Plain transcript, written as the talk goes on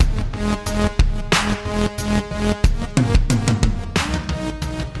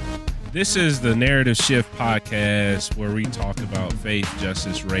This is the Narrative Shift podcast where we talk about faith,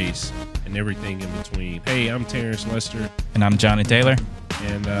 justice, race, and everything in between. Hey, I'm Terrence Lester. And I'm Johnny Taylor.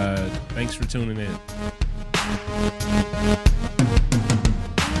 And thanks for tuning in.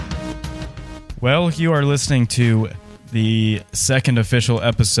 Well, you are listening to the second official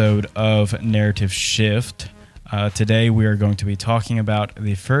episode of Narrative Shift. Today we are going to be talking about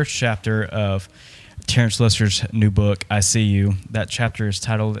the first chapter of Terrence Lester's new book, I See You. That chapter is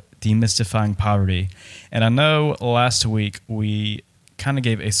titled Demystifying Poverty. And I know last week we kind of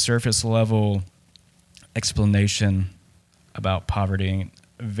gave a surface level explanation about poverty,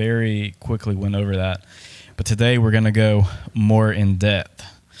 very quickly went over that. But today we're going to go more in depth.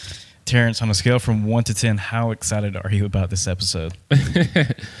 Terrence, on a scale from 1 to 10, how excited are you about this episode?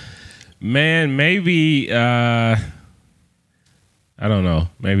 Man, maybe, I don't know,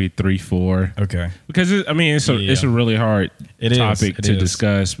 maybe 3, 4. Okay. Because, it's a really hard topic to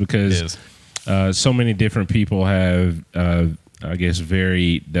discuss because so many different people have, I guess,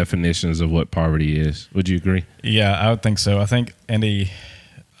 varied definitions of what poverty is. Would you agree? Yeah, I would think so. I think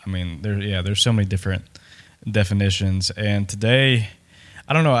there's so many different definitions. And today,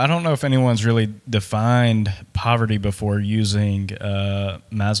 I don't know if anyone's really defined poverty before using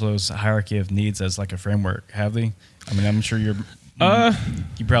Maslow's hierarchy of needs as like a framework. Have they? I mean, I'm sure you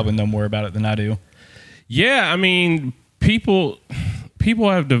probably know more about it than I do. Yeah, I mean, people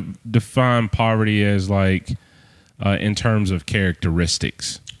have defined poverty as like in terms of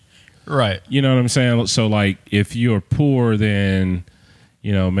characteristics. Right. You know what I'm saying? So like if you're poor, then,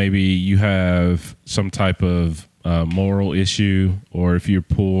 you know, maybe you have some type of moral issue, or if you're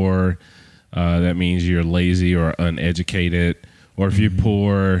poor, that means you're lazy or uneducated, or if you're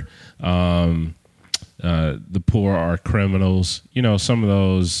poor, the poor are criminals. You know, some of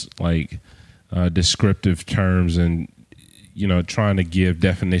those like descriptive terms, and you know, trying to give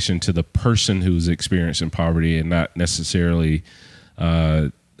definition to the person who's experiencing poverty, and not necessarily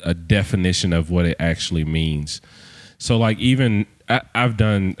a definition of what it actually means. So, like, even I've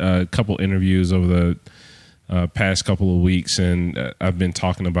done a couple interviews over the past couple of weeks, and I've been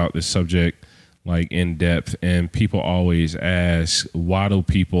talking about this subject like in depth, and people always ask, why do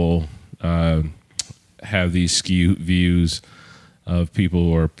people have these skewed views of people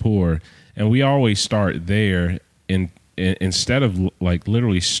who are poor? And we always start there instead of like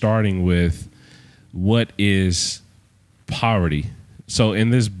literally starting with what is poverty. So in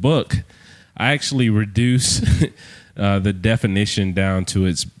this book, I actually reduce the definition down to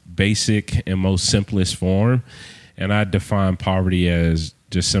its basic and most simplest form, and I define poverty as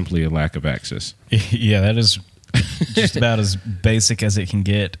just simply a lack of access. Yeah, that is just about as basic as it can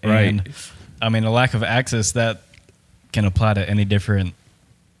get. And, right. I mean, a lack of access, that can apply to any different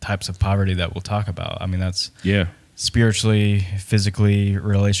types of poverty that we'll talk about. I mean, that's spiritually, physically,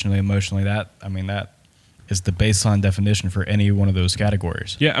 relationally, emotionally. That is the baseline definition for any one of those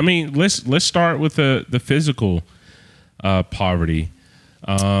categories. Yeah, I mean, let's start with the physical poverty.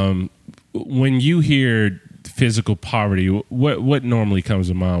 When you hear physical poverty, what normally comes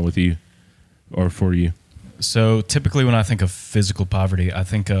to mind with you or for you? So typically when I think of physical poverty, I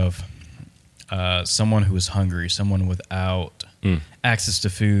think of someone who is hungry, someone without access to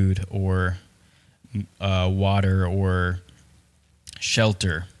food or water or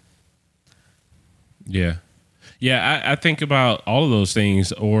shelter. Yeah. Yeah, I think about all of those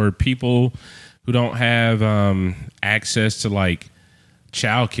things, or people who don't have access to like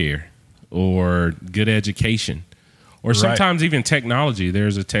childcare or good education, or sometimes even technology.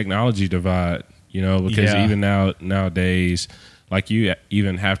 There's a technology divide, you know, because even nowadays, like you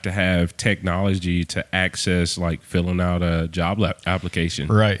even have to have technology to access like filling out a job application.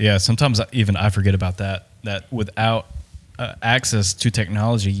 Right. Yeah. Sometimes I forget about that without access to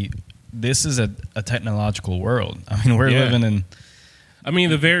technology, this is a technological world. I mean, we're living in,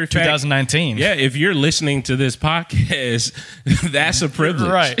 the very 2019. Fact, if you're listening to this podcast, that's a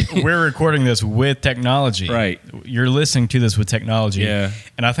privilege. Right. We're recording this with technology. Right. You're listening to this with technology. Yeah.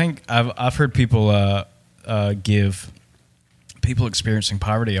 And I think I've heard people give people experiencing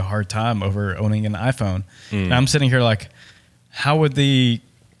poverty a hard time over owning an iPhone. And I'm sitting here like, how would they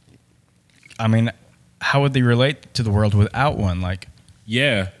relate to the world without one? Like,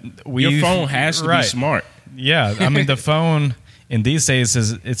 your phone has to be smart. Yeah. I mean, the phone in these days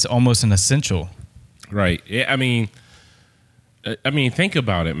it's almost an essential. Right. Yeah. I mean, think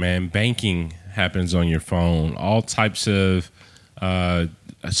about it, man. Banking happens on your phone. All types of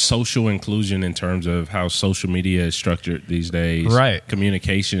social inclusion in terms of how social media is structured these days. Right.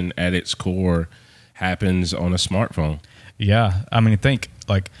 Communication at its core happens on a smartphone. Yeah. I mean, think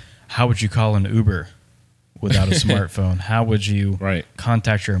like, how would you call an Uber without a smartphone? How would you Right.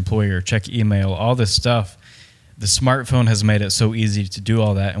 contact your employer, check email, all this stuff? The smartphone has made it so easy to do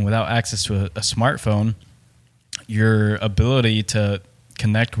all that. And without access to a smartphone, your ability to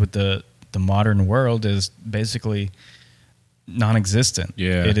connect with the modern world is basically non-existent.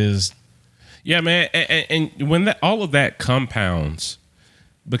 Yeah. It is. Yeah, man. And when all of that compounds,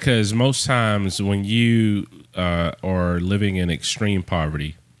 because most times when you are living in extreme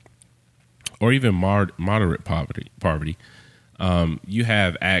poverty or even moderate poverty, you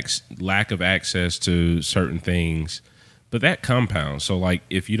have lack of access to certain things, but that compounds. So, like,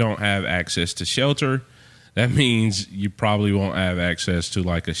 if you don't have access to shelter, that means you probably won't have access to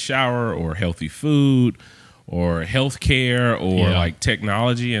like a shower or healthy food or health care or like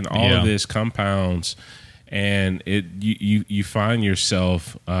technology, and all of this compounds. And you find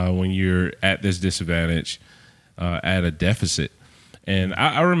yourself when you're at this disadvantage at a deficit. And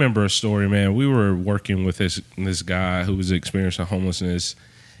I remember a story, man. We were working with this guy who was experiencing homelessness,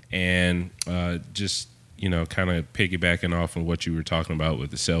 and just kind of piggybacking off of what you were talking about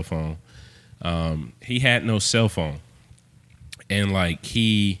with the cell phone. He had no cell phone, and like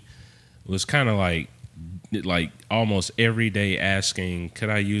he was kind of like almost every day asking, "Could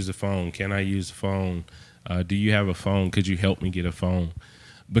I use the phone? Can I use the phone? Do you have a phone? Could you help me get a phone?"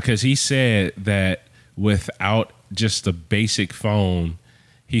 Because he said that without just the basic phone,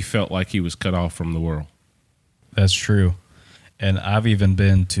 he felt like he was cut off from the world. That's true. And I've even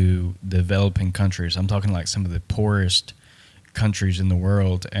been to developing countries. I'm talking like some of the poorest countries in the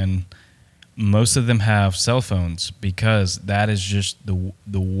world, and most of them have cell phones because that is just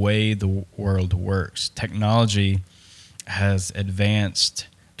the way the world works. Technology has advanced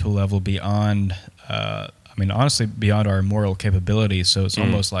to a level beyond, honestly, beyond our moral capabilities. So it's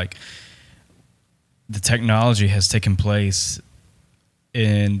almost like the technology has taken place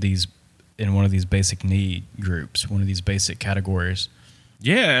in one of these basic need groups, one of these basic categories.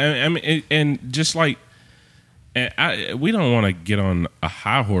 Yeah, I mean, and just like, we don't want to get on a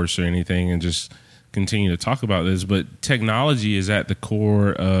high horse or anything and just continue to talk about this, but technology is at the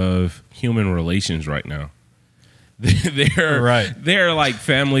core of human relations right now. There are like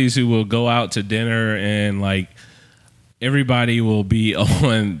families who will go out to dinner and like everybody will be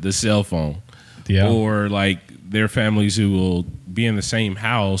on the cell phone. Yeah. Or like there are families who will be in the same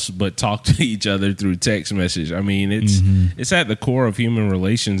house but talk to each other through text message. I mean, it's at the core of human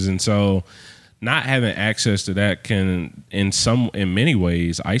relations, and so not having access to that can in many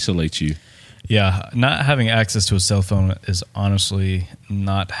ways isolate you. Yeah, not having access to a cell phone is honestly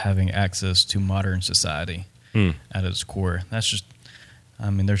not having access to modern society at its core. That's just,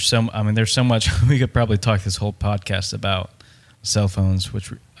 there's so much. We could probably talk this whole podcast about cell phones,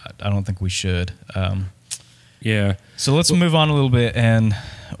 which I don't think we should. Yeah. So let's move on a little bit. And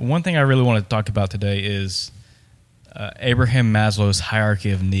one thing I really want to talk about today is Abraham Maslow's hierarchy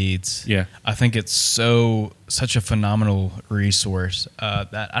of needs. Yeah. I think it's such a phenomenal resource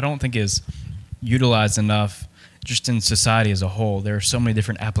that I don't think is utilized enough just in society as a whole. There are so many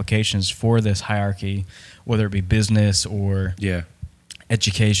different applications for this hierarchy, whether it be business or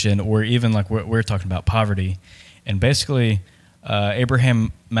education, or even like we're talking about poverty. And basically,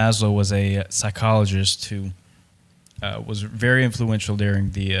 Abraham Maslow was a psychologist who was very influential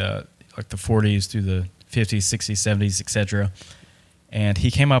during the 40s through the 50s, 60s, 70s, etc. And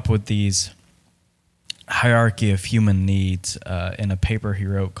he came up with these hierarchy of human needs in a paper he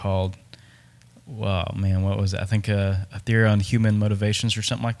wrote called, what was it? I think a theory on human motivations or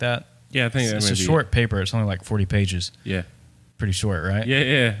something like that. Yeah, I think it's a short paper. It's only like 40 pages. Yeah. Pretty short, right?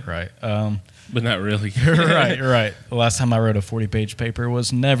 Yeah. Right. But not really. Right. The last time I wrote a 40-page paper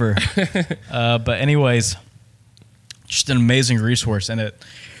was never. But anyways, just an amazing resource. And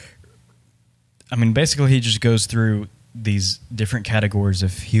basically he just goes through these different categories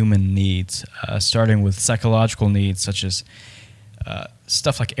of human needs, starting with psychological needs such as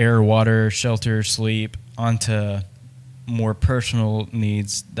stuff like air, water, shelter, sleep, onto more personal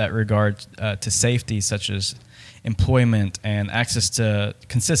needs that regard to safety, such as employment and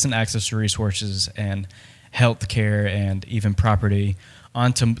consistent access to resources and health care and even property,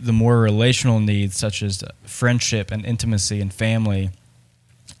 onto the more relational needs such as friendship and intimacy and family,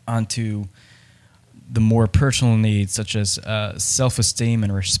 onto the more personal needs such as self-esteem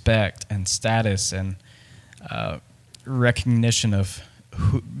and respect and status and recognition of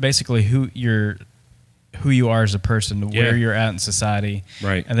who you are as a person, where you're at in society,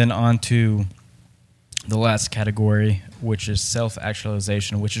 right? And then on to the last category, which is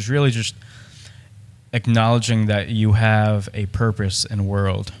self-actualization, which is really just acknowledging that you have a purpose in the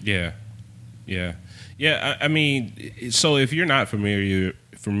world. Yeah. I mean, so if you're not familiar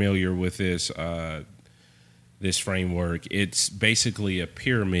with this, this framework. It's basically a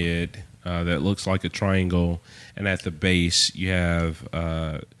pyramid that looks like a triangle, and at the base you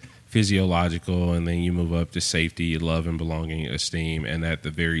have physiological, and then you move up to safety, love and belonging, esteem, and at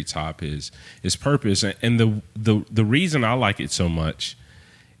the very top is purpose. And the reason I like it so much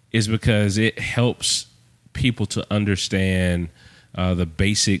is because it helps people to understand the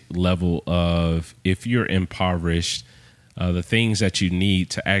basic level of, if you're impoverished, the things that you need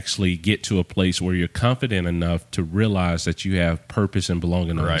to actually get to a place where you're confident enough to realize that you have purpose and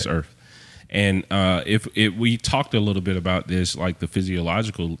belonging on this earth. And if we talked a little bit about this, like the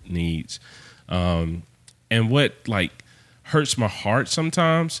physiological needs, and what like hurts my heart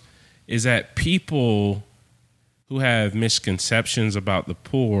sometimes is that people who have misconceptions about the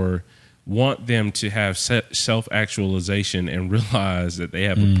poor want them to have self-actualization and realize that they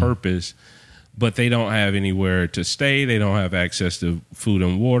have a purpose, but they don't have anywhere to stay. They don't have access to food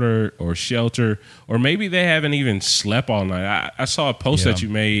and water or shelter, or maybe they haven't even slept all night. I saw a post that you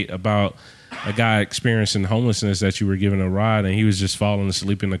made about a guy experiencing homelessness that you were giving a ride, and he was just falling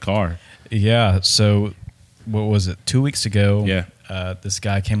asleep in the car. Yeah. So what was it? 2 weeks ago, this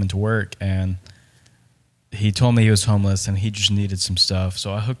guy came into work, and he told me he was homeless and he just needed some stuff.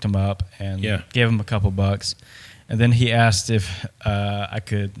 So I hooked him up and gave him a couple bucks. And then he asked if I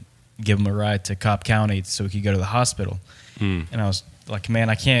could give him a ride to Cobb County so he could go to the hospital. And I was like, man,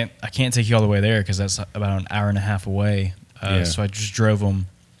 I can't take you all the way there because that's about an hour and a half away. So I just drove him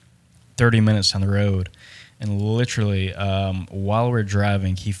 30 minutes down the road. And literally, while we're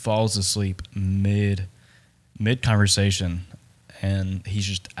driving, he falls asleep mid conversation, and he's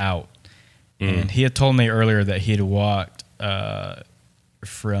just out. And he had told me earlier that he had walked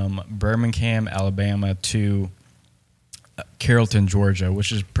from Birmingham, Alabama to Carrollton, Georgia,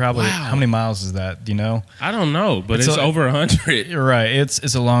 which is probably, how many miles is that? Do you know? I don't know, but it's over 100. You're right.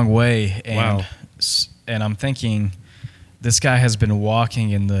 It's a long way. And, and I'm thinking, this guy has been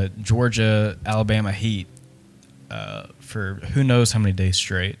walking in the Georgia, Alabama heat for who knows how many days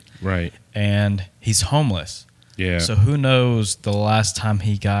straight. Right. And he's homeless. Yeah. So who knows the last time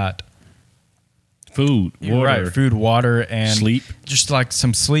he got food, water. Right, food, water, and sleep. Just like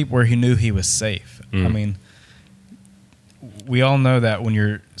some sleep where he knew he was safe. I mean, we all know that when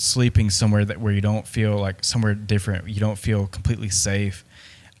you're sleeping somewhere where you don't feel like somewhere different, you don't feel completely safe,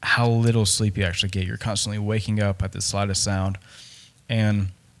 how little sleep you actually get. You're constantly waking up at the slightest sound.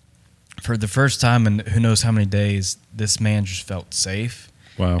 And for the first time in who knows how many days, this man just felt safe.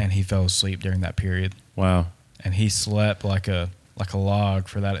 Wow. And he fell asleep during that period. Wow. And he slept like a log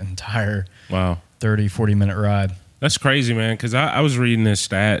for that entire 30-40-minute ride. That's crazy, man, because I was reading this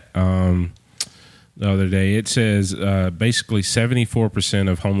stat the other day. It says basically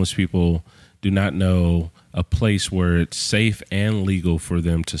 74% of homeless people do not know a place where it's safe and legal for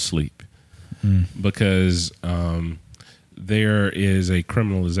them to sleep, because there is a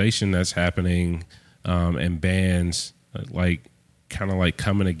criminalization that's happening, and bans kind of like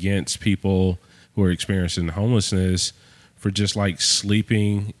coming against people who are experiencing homelessness for just like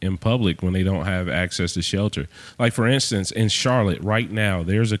sleeping in public when they don't have access to shelter. Like, for instance, in Charlotte right now,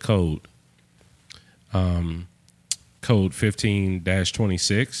 there's a code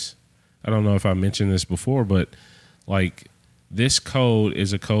 15-26. I don't know if I mentioned this before, but like this code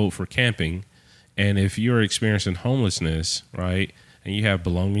is a code for camping. And if you're experiencing homelessness, right, and you have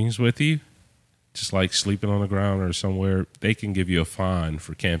belongings with you, just like sleeping on the ground or somewhere, they can give you a fine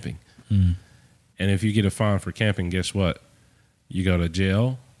for camping. And if you get a fine for camping, guess what? You go to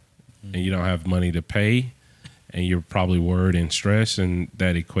jail, and you don't have money to pay, and you're probably worried and stressed, and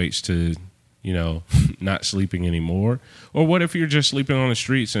that equates to, not sleeping anymore. Or what if you're just sleeping on the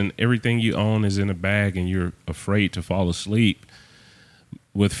streets and everything you own is in a bag and you're afraid to fall asleep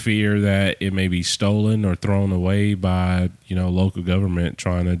with fear that it may be stolen or thrown away by, local government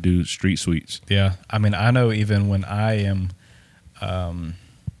trying to do street sweeps? Yeah. I mean, I know even when I am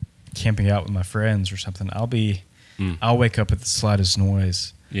camping out with my friends or something, I'll wake up at the slightest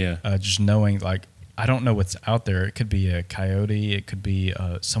noise. Yeah. Just knowing, like, I don't know what's out there. It could be a coyote. It could be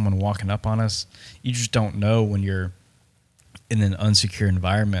someone walking up on us. You just don't know when you're in an unsecure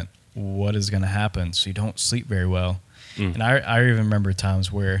environment what is going to happen. So you don't sleep very well. And I even remember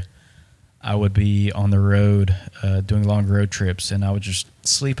times where I would be on the road doing long road trips, and I would just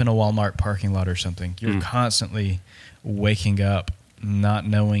sleep in a Walmart parking lot or something. You're constantly waking up not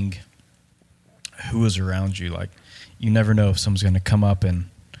knowing who is around you. Like, you never know if someone's going to come up and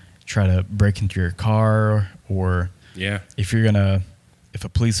try to break into your car, or if a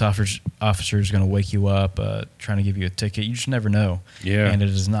police officer is going to wake you up trying to give you a ticket. You just never know. Yeah. And it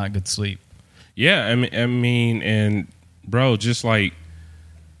is not good sleep. Yeah. I mean, and bro, just like,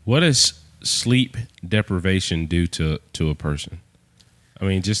 what is sleep deprivation do to a person? I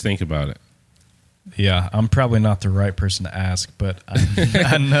mean, just think about it. Yeah, I'm probably not the right person to ask, but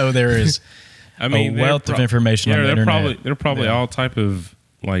I know there is a wealth of information on the internet. There are probably all type of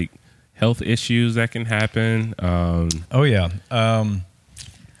like health issues that can happen. Oh yeah.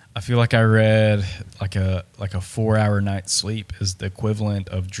 I feel like I read like a 4-hour night's sleep is the equivalent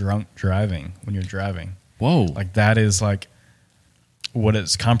of drunk driving when you're driving. Whoa. Like that is like what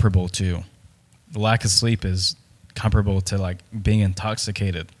it's comparable to. The lack of sleep is comparable to like being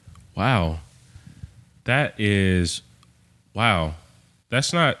intoxicated. Wow. That's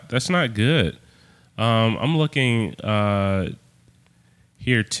not good. I'm looking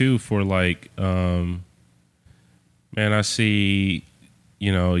here too for like man, I see,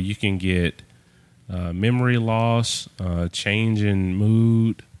 you can get memory loss, change in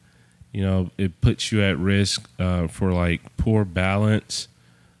mood. It puts you at risk for like poor balance.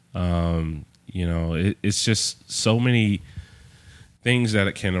 It's just so many things that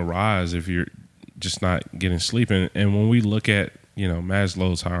it can arise if you're just not getting sleep. And when we look at,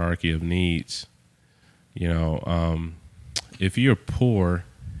 Maslow's hierarchy of needs, if you're poor,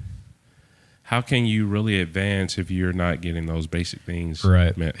 how can you really advance if you're not getting those basic things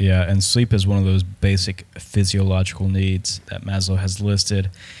right met? Yeah, and sleep is one of those basic physiological needs that Maslow has listed.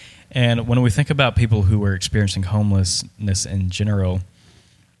 And when we think about people who are experiencing homelessness in general,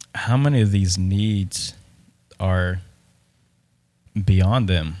 how many of these needs are beyond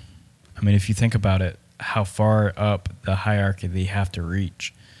them? I mean, if you think about it, how far up the hierarchy they have to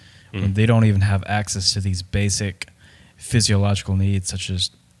reach when they don't even have access to these basic physiological needs such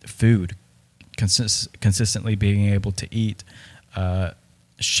as food, consistently being able to eat,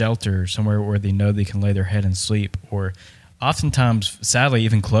 shelter, somewhere where they know they can lay their head and sleep, or oftentimes, sadly,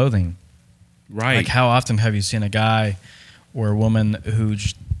 even clothing. Right. Like how often have you seen a guy or a woman who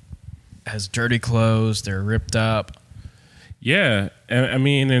has dirty clothes, they're ripped up? Yeah. I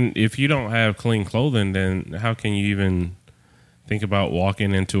mean, and if you don't have clean clothing, then how can you even think about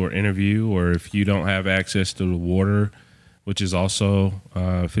walking into an interview? Or if you don't have access to the water, which is also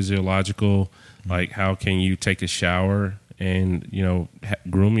physiological, like how can you take a shower and,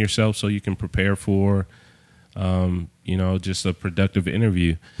 groom yourself so you can prepare for, just a productive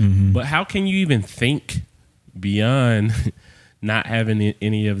interview? Mm-hmm. But how can you even think beyond not having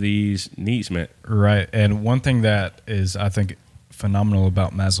any of these needs met? Right. And one thing that is, I think, phenomenal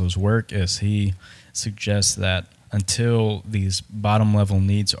about Maslow's work is he suggests that until these bottom level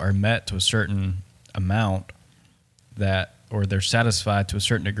needs are met to a certain amount, or they're satisfied to a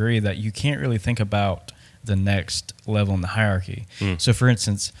certain degree, that you can't really think about the next level in the hierarchy. So for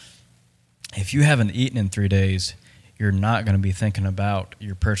instance, if you haven't eaten in 3 days, you're not going to be thinking about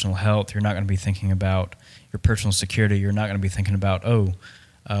your personal health. You're not going to be thinking about your personal security. You're not going to be thinking about,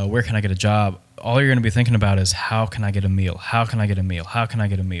 where can I get a job? All you're going to be thinking about is, how can I get a meal? How can I get a meal? How can I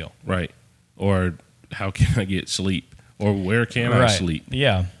get a meal? Right. Or how can I get sleep? Or where can I sleep?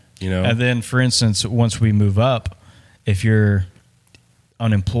 Yeah. And then, for instance, once we move up, if you're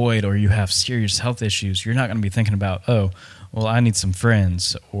unemployed or you have serious health issues, you're not going to be thinking about, I need some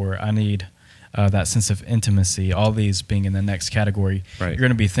friends, or I need that sense of intimacy, all these being in the next category. Right. You're going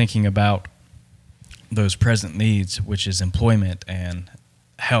to be thinking about those present needs, which is employment and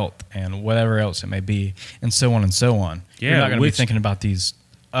health and whatever else it may be, and so on and so on. Yeah, you're not going to be thinking about these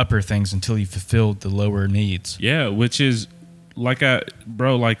upper things until you've fulfilled the lower needs. Yeah, which is like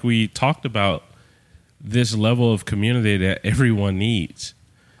we talked about, this level of community that everyone needs.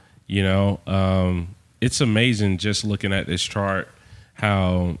 It's amazing just looking at this chart,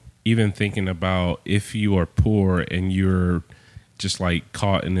 how even thinking about if you are poor and you're just like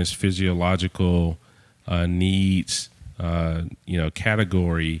caught in this physiological needs,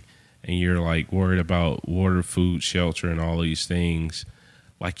 category, and you're like worried about water, food, shelter, and all these things,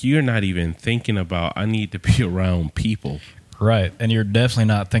 like you're not even thinking about, I need to be around people. Right. And you're definitely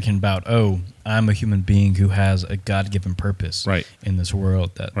not thinking about, I'm a human being who has a God-given purpose in this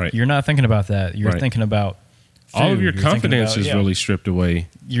world. You're not thinking about that. You're thinking about food. All of your confidence is really stripped away.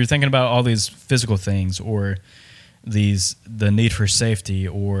 You're thinking about all these physical things, or the need for safety,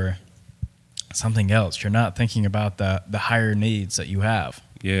 or something else. You're not thinking about the higher needs that you have.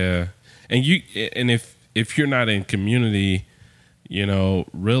 Yeah. And if you're not in community,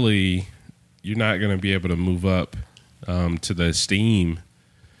 really you're not going to be able to move up to the esteem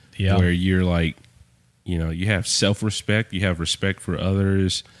where you're like, you have self-respect, you have respect for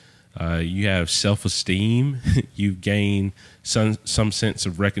others, you have self-esteem, you've gained some sense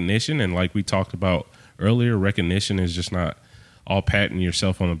of recognition. And like we talked about earlier, recognition is just not all patting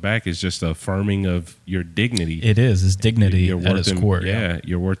yourself on the back. It's just affirming of your dignity. It is. It's dignity Your at worth its core. Yeah,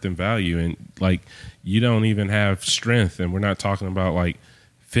 your worth and value. And like, you don't even have strength. And we're not talking about like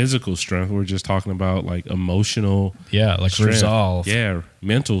physical strength. We're just talking about like emotional. Yeah, like strength. resolve. Yeah,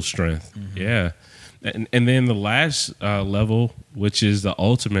 mental strength. Yeah. And then the last level, which is the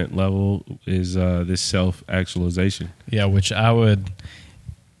ultimate level, is this self-actualization. Yeah, which I would,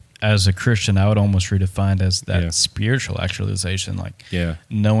 as a Christian, I would almost redefine as that spiritual actualization, like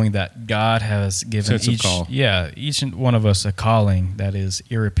knowing that God has given each one of us a calling that is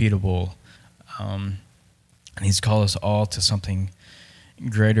irrepeatable, and He's called us all to something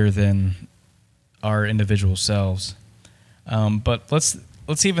greater than our individual selves. But let's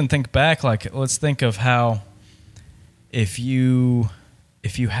even think back. Like, let's think of how if you're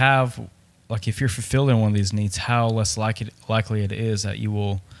fulfilled in one of these needs, how less likely it is that you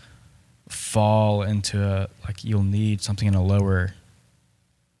will fall into you'll need something in a lower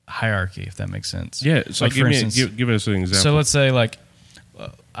hierarchy, if that makes sense. Yeah. So like, give us an example. So let's say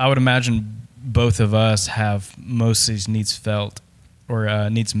I would imagine both of us have most of these needs felt or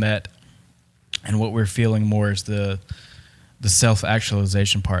needs met, and what we're feeling more is the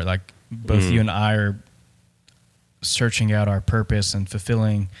self-actualization part. Like both you and I are searching out our purpose and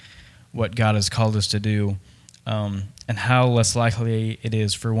fulfilling what God has called us to do, and how less likely it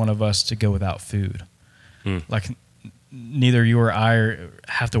is for one of us to go without food. Like neither you or I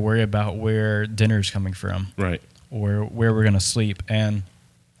have to worry about where dinner's coming from, right, or where we're going to sleep, and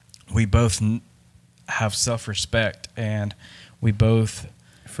we both have self-respect, and we both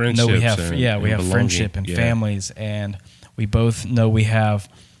know we have friendship and families, and we both know we have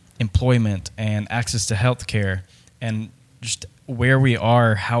employment and access to health care, and just where we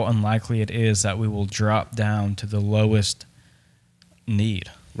are, how unlikely it is that we will drop down to the lowest need.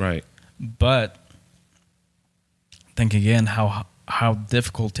 Right. But think again how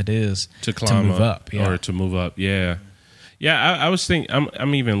difficult it is to climb move up. Or to move up. Yeah. Yeah, I was thinking,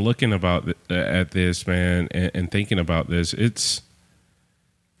 I'm even looking at this, man, and thinking about this. It's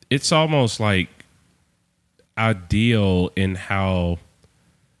almost like ideal in how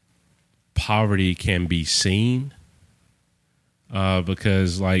poverty can be seen,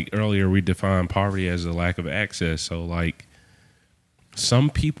 because like earlier we defined poverty as a lack of access. So like some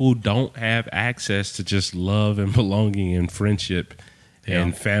people don't have access to just love and belonging and friendship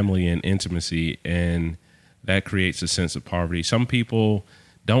and family and intimacy, and that creates a sense of poverty. Some people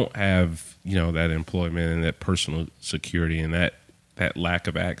don't have, that employment and that personal security, and that lack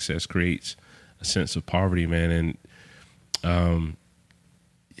of access creates a sense of poverty, man. And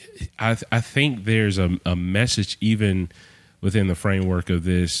I think there's a message even within the framework of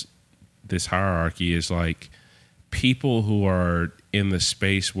this hierarchy, is like people who are in the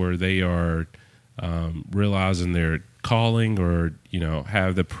space where they are realizing their calling, or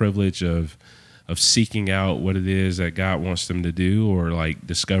have the privilege of seeking out what it is that God wants them to do, or like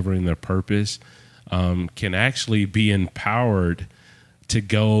discovering their purpose, can actually be empowered to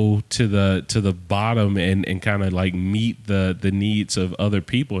go to the bottom and kind of like meet the needs of other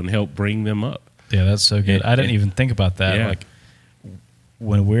people and help bring them up. Yeah, that's so good. I didn't even think about that. Yeah. Like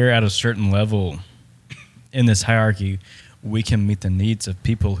when we're at a certain level in this hierarchy, we can meet the needs of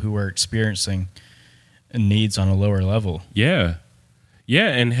people who are experiencing needs on a lower level. Yeah. Yeah,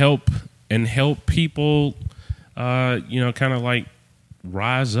 and help people kind of like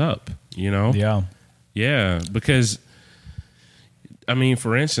rise up, Yeah. Yeah, because I mean,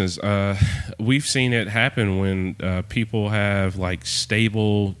 for instance, we've seen it happen when people have like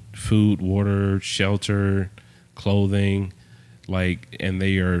stable food, water, shelter, clothing, and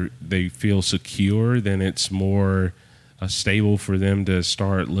they feel secure. Then it's more stable for them to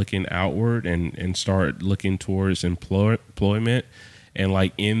start looking outward and start looking towards employment, and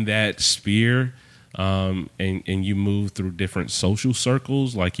like in that sphere, and you move through different social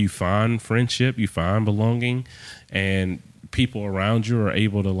circles. Like you find friendship, you find belonging, and people around you are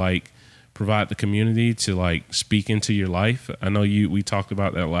able to like provide the community to like speak into your life. I know we talked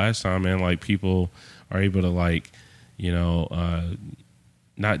about that last time, man. Like people are able to like,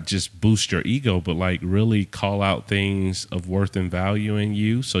 not just boost your ego, but like really call out things of worth and value in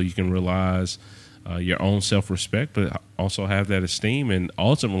you, so you can realize your own self-respect, but also have that esteem. And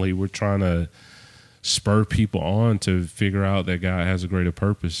ultimately we're trying to spur people on to figure out that God has a greater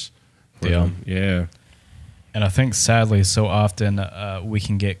purpose for them. Yeah. And I think, sadly, so often we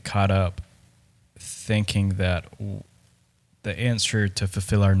can get caught up thinking that the answer to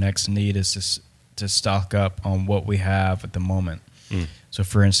fulfill our next need is to stock up on what we have at the moment. So,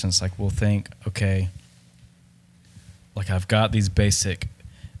 for instance, like we'll think, okay, like I've got these basic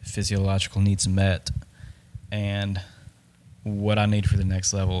physiological needs met, and what I need for the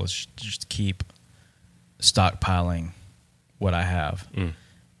next level is just keep stockpiling what I have.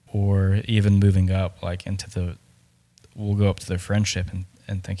 Or even moving up, like we'll go up to the friendship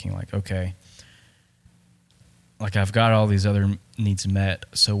and thinking like, okay, like I've got all these other needs met,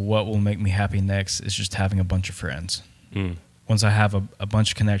 so what will make me happy next is just having a bunch of friends. Once I have a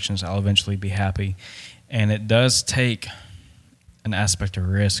bunch of connections, I'll eventually be happy. And it does take an aspect of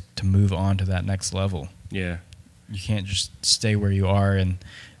risk to move on to that next level. Yeah. You can't just stay where you are and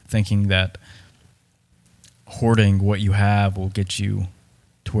thinking that hoarding what you have will get you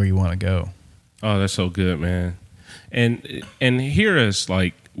to where you want to go. Oh, that's so good, man. And hear us,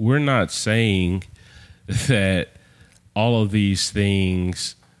 like, we're not saying that all of these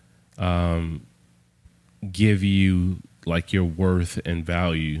things give you like your worth and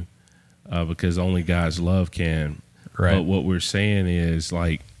value because only God's love can. Right. But what we're saying is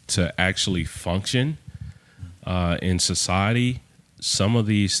like to actually function in society, some of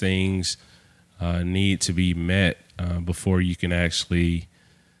these things need to be met before you can actually,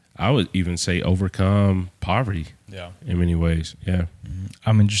 I would even say, overcome poverty. Yeah. In many ways. Yeah.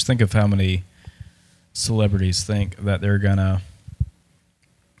 I mean, just think of how many celebrities think that they're gonna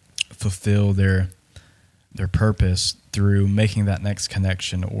fulfill their purpose through making that next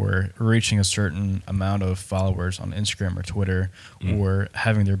connection or reaching a certain amount of followers on Instagram or Twitter or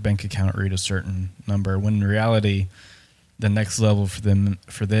having their bank account read a certain number, when in reality the next level for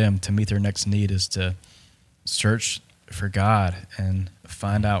them to meet their next need is to search for God and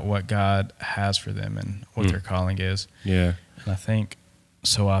find out what God has for them and what their calling is. Yeah. And I think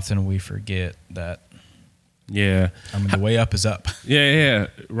so often we forget that. Yeah. I mean, the way up is up. Yeah,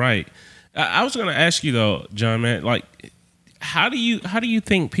 right. I was going to ask you though, John, man, like, how do you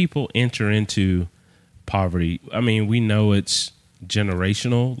think people enter into poverty? I mean, we know it's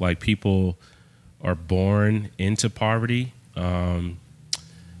generational. Like, people are born into poverty. We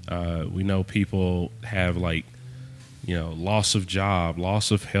know people have like, loss of job,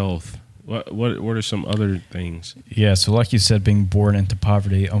 loss of health. What are some other things? Yeah, so like you said, being born into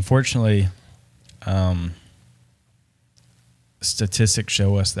poverty, unfortunately, statistics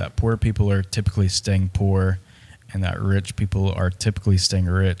show us that poor people are typically staying poor and that rich people are typically staying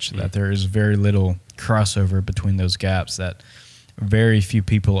rich, that there is very little crossover between those gaps, that very few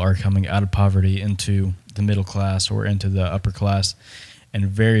people are coming out of poverty into the middle class or into the upper class, and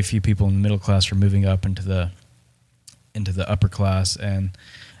very few people in the middle class are moving up into the upper class, and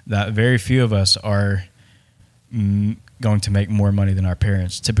that very few of us are going to make more money than our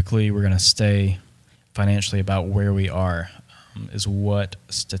parents. Typically, we're going to stay financially about where we are, is what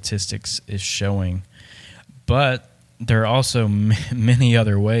statistics is showing. But there are also many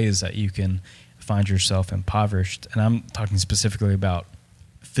other ways that you can find yourself impoverished, and I'm talking specifically about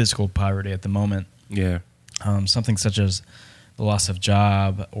physical poverty at the moment. Yeah. Something such as the loss of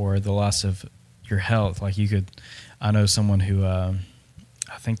job or the loss of your health. Like I know someone who I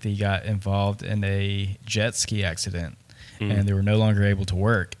think they got involved in a jet ski accident and they were no longer able to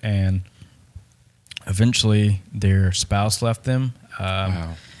work, and eventually their spouse left them.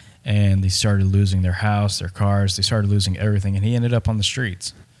 Wow. And they started losing their house, their cars. They started losing everything, and he ended up on the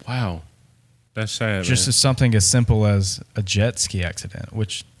streets. Wow. That's sad. Just as something as simple as a jet ski accident,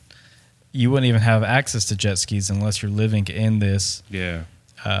 which you wouldn't even have access to jet skis unless you're living in this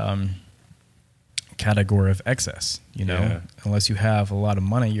category of excess. Unless you have a lot of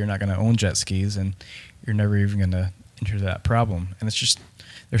money, you're not going to own jet skis, and you're never even going to enter that problem. And it's just,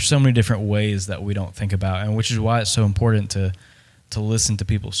 there's so many different ways that we don't think about, and which is why it's so important to listen to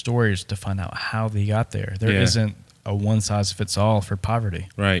people's stories to find out how they got there. There isn't a one-size-fits-all for poverty.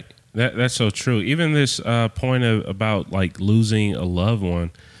 Right. That's so true. Even this point about like losing a loved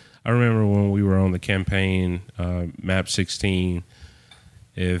one. I remember when we were on the campaign, MAP 16.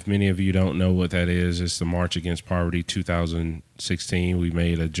 If many of you don't know what that is, it's the March Against Poverty 2016. We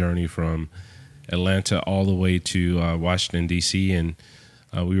made a journey from Atlanta all the way to Washington, D.C., and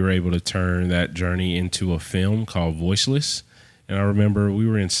we were able to turn that journey into a film called Voiceless. And I remember we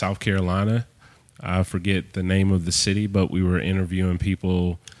were in South Carolina. I forget the name of the city, but we were interviewing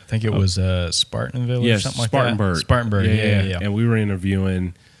people. I think it was Spartanville or something like Spartanburg. that. Spartanburg, yeah. And we were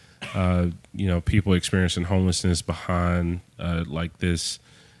interviewing, people experiencing homelessness behind like this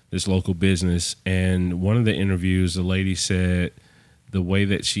local business. And one of the interviews, the lady said the way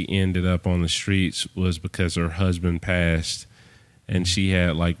that she ended up on the streets was because her husband passed. And she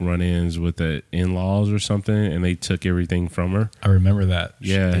had like run-ins with the in-laws or something, and they took everything from her. I remember that.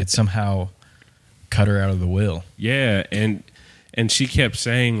 Yeah. It somehow cut her out of the will. Yeah, and she kept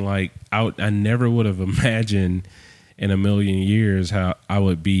saying like, I never would have imagined in a million years how I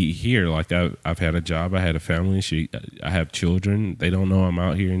would be here. Like I've had a job, I had a family, I have children. They don't know I'm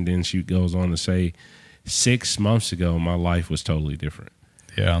out here. And then she goes on to say, 6 months ago, my life was totally different.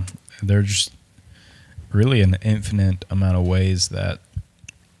 Yeah, there's just really an infinite amount of ways that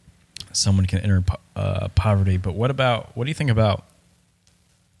someone can enter poverty. But what do you think about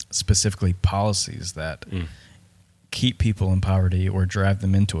specifically policies that keep people in poverty or drive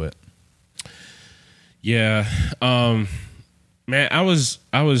them into it? Yeah, man, I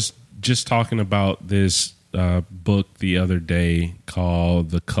was just talking about this book the other day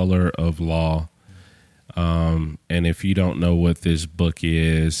called The Color of Law. And if you don't know what this book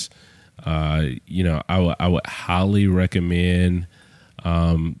is, I would highly recommend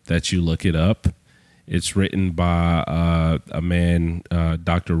that you look it up. It's written by a man,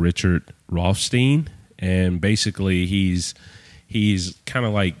 Dr. Richard Rothstein, and basically he's kind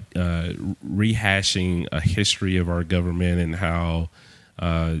of like rehashing a history of our government and how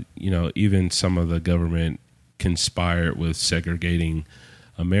even some of the government conspired with segregating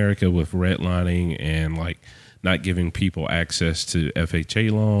America with redlining and like not giving people access to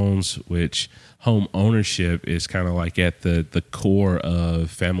FHA loans, which home ownership is kind of like at the core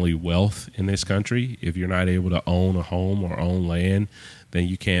of family wealth in this country. If you're not able to own a home or own land, then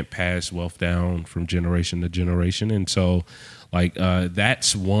you can't pass wealth down from generation to generation. And so like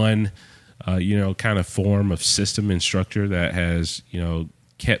that's one, kind of form of system and structure that has,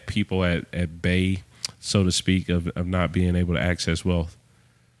 kept people at bay, so to speak, of not being able to access wealth.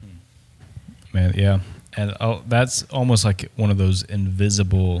 Man, yeah. And that's almost like one of those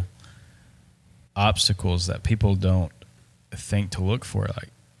invisible obstacles that people don't think to look for. Like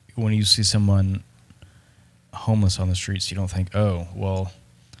when you see someone homeless on the streets, you don't think, oh, well,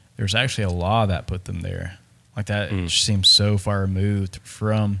 there's actually a law that put them there. Like that just seems so far removed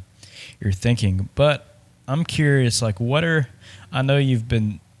from your thinking. But I'm curious, like I know you've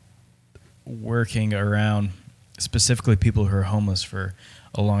been working around specifically people who are homeless for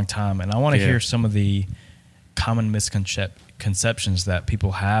a long time, and I want to hear some of the common misconceptions that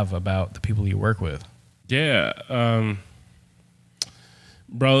people have about the people you work with. Yeah.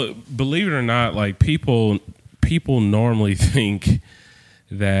 Bro, believe it or not, like people normally think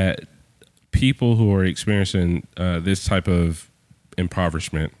that people who are experiencing this type of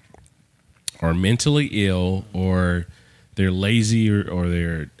impoverishment are mentally ill, or they're lazy, or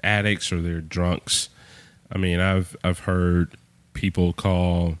they're addicts, or they're drunks. I mean, I've heard people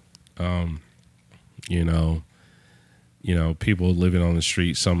call, people living on the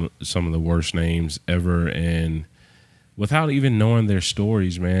street some of the worst names ever, and without even knowing their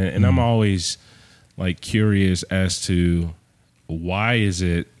stories, man. And I'm always like curious as to why is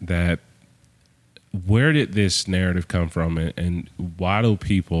it that, where did this narrative come from, and why do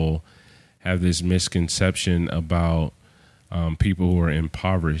people have this misconception about people who are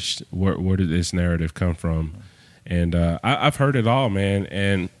impoverished? Where did this narrative come from? And I've heard it all, man.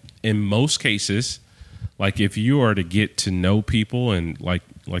 And in most cases, like if you are to get to know people and like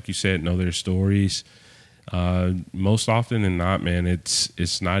you said, know their stories, most often than not, man,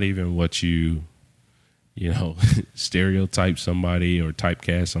 it's not even what you stereotype somebody or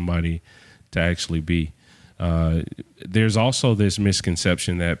typecast somebody to actually be. There's also this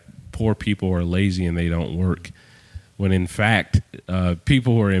misconception that poor people are lazy and they don't work, when in fact,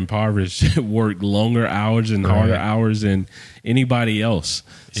 people who are impoverished work longer hours and harder hours than anybody else.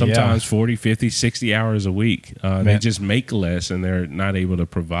 Sometimes 40, 50, 60 hours a week. They just make less and they're not able to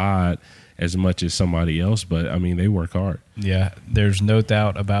provide as much as somebody else. But, I mean, they work hard. Yeah, there's no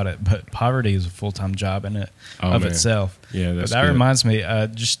doubt about it. But poverty is a full-time job in itself. Yeah, that's that good. reminds me,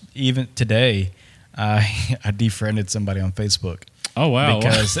 just even today, I defriended somebody on Facebook. Oh, wow.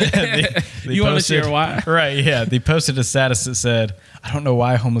 Because they you want to share why? Right, yeah. They posted a status that said, I don't know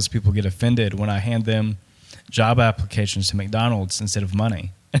why homeless people get offended when I hand them job applications to McDonald's instead of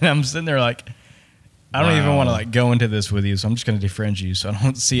money. And I'm sitting there like, I don't even want to like go into this with you, so I'm just going to defriend you so I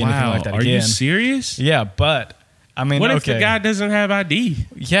don't see anything like that again. Are you serious? Yeah, but I mean, what if the guy doesn't have ID?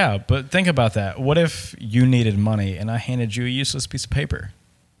 Yeah, but think about that. What if you needed money and I handed you a useless piece of paper?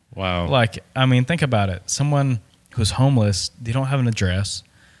 Wow. Like, I mean, think about it. Someone who's homeless, they don't have an address.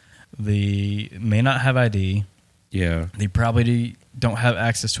 They may not have ID. Yeah. They probably don't have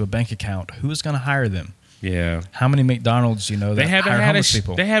access to a bank account. Who's going to hire them? Yeah. How many McDonald's that hire homeless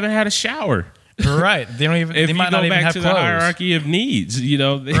people? They haven't had a shower. Right. They don't even. They might not even have clothes. If you go back to the hierarchy of needs,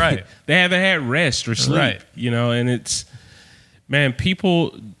 right. They haven't had rest or sleep. Right. And it's, man,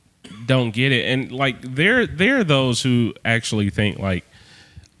 people don't get it, and like there are those who actually think like,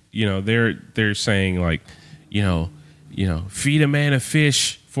 they're saying like, feed a man a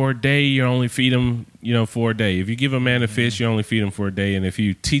fish for a day, you only feed them, for a day. If you give a man a fish, you only feed him for a day. And if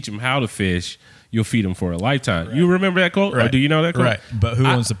you teach him how to fish, you'll feed him for a lifetime. Right. You remember that quote? Right. Or do you know that quote? Right. But who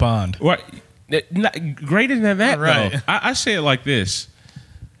owns the pond? Right. Greater than that, right. though. I say it like this.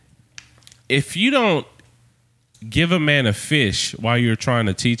 If you don't give a man a fish while you're trying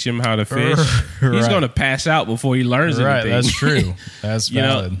to teach him how to fish, he's going to pass out before he learns anything. Right, that's true. That's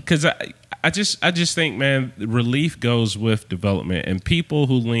valid. Because I just think, man, relief goes with development, and people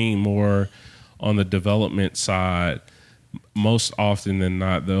who lean more on the development side, most often than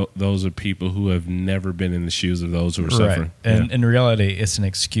not, those are people who have never been in the shoes of those who are suffering. And in reality, it's an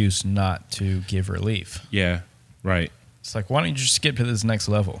excuse not to give relief. Yeah, right. It's like, why don't you just skip to this next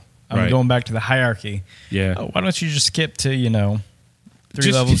level? I'm Right. going back to the hierarchy. Yeah. Why don't you just skip to,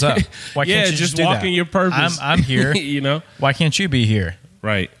 3 levels up? Why can't you just do walk that? in your purpose. I'm here. Why can't you be here?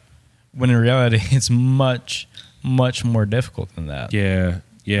 Right. When in reality, it's much, much more difficult than that. Yeah.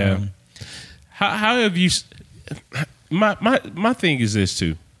 How have you? My thing is this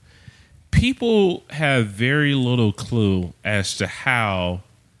too. People have very little clue as to how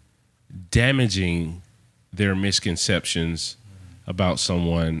damaging their misconceptions about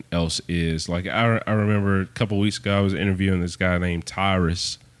someone else is. Like I remember a couple of weeks ago, I was interviewing this guy named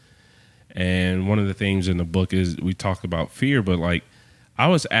Tyrus, and one of the things in the book is we talk about fear, but like I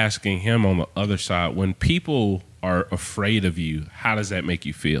was asking him on the other side, when people are afraid of you, how does that make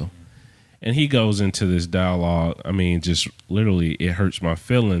you feel? And he goes into this dialogue. I mean, just literally, it hurts my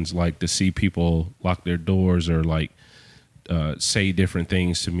feelings, like to see people lock their doors or like say different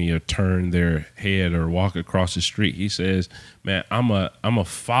things to me or turn their head or walk across the street. He says, "Man, I'm a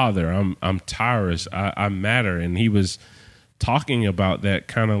father. I'm Tyrus. I matter." And he was talking about that,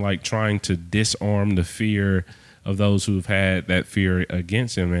 kind of like trying to disarm the fear of those who've had that fear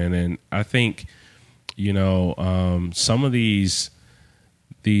against him. And I think, some of these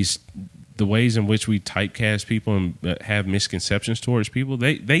the ways in which we typecast people and have misconceptions towards people,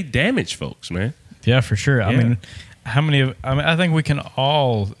 they damage folks, man. Yeah, for sure. Yeah. I think we can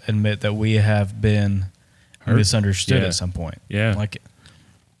all admit that we have been misunderstood at some point. Yeah. Like,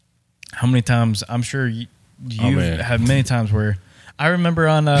 how many times, I'm sure you've had many times where, I remember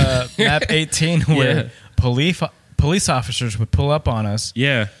on Map 18 where police officers would pull up on us.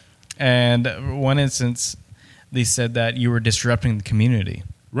 Yeah. And one instance, they said that you were disrupting the community.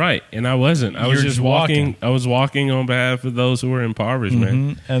 Right, and I wasn't. I was just walking. I was walking on behalf of those who were impoverished,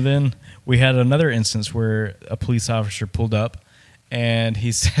 man. And then we had another instance where a police officer pulled up, and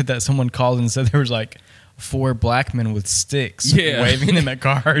he said that someone called and said there was like 4 black men with sticks waving them at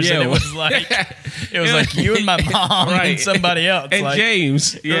cars, and it was like you and my mom and somebody else, and like,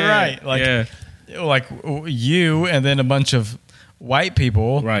 James, like you and then a bunch of white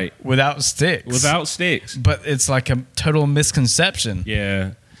people, without sticks, but it's like a total misconception.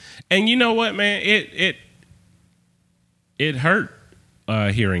 Yeah. And you know what, man? It hurt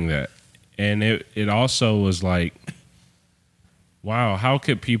hearing that, and it also was like, wow, how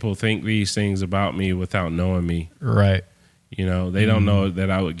could people think these things about me without knowing me? Right. They don't know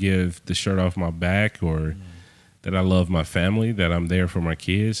that I would give the shirt off my back, or that I love my family, that I'm there for my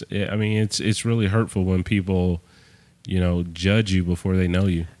kids. I mean, it's really hurtful when people, judge you before they know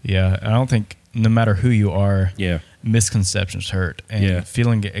you. Yeah, I don't think, no matter who you are, misconceptions hurt, and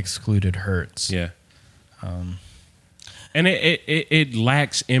feeling excluded hurts. Yeah. And it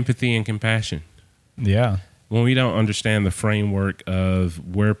lacks empathy and compassion. Yeah. When we don't understand the framework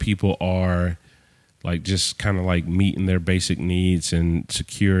of where people are, like just kind of like meeting their basic needs and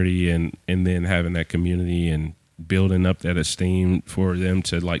security, and then having that community and building up that esteem for them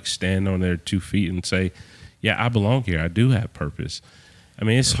to like stand on their 2 feet and say, yeah, I belong here. I do have purpose. I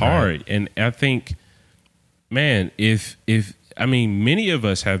mean, it's hard. And I think, man, many of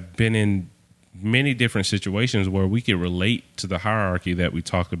us have been in many different situations where we can relate to the hierarchy that we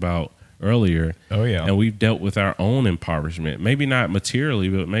talked about earlier. Oh, yeah. And we've dealt with our own impoverishment. Maybe not materially,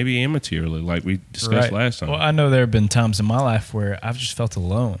 but maybe immaterially, like we discussed last time. Well, I know there have been times in my life where I've just felt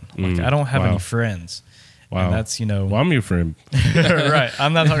alone. Like, I don't have any friends. Wow. And that's, Well, I'm your friend. Right.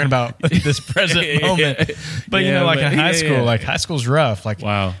 I'm not talking about this present moment. But, like in high school, like high school's rough. Like,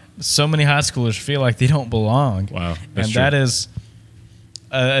 so many high schoolers feel like they don't belong. Wow. And true. That is,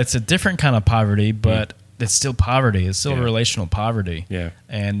 it's a different kind of poverty, but it's still poverty. It's still relational poverty. Yeah.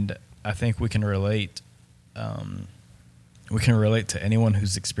 And I think we can relate. We can relate to anyone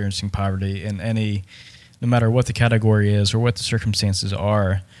who's experiencing poverty in any, no matter what the category is or what the circumstances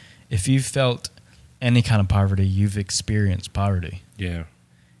are. If you've felt any kind of poverty, you've experienced poverty. Yeah.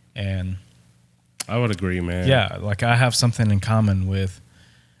 And I would agree, man. Yeah, like I have something in common with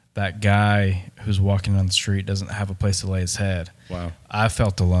that guy who's walking on the street doesn't have a place to lay his head. Wow. I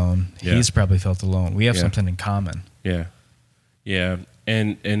felt alone. Yeah. He's probably felt alone. We have Yeah. something in common. Yeah. Yeah.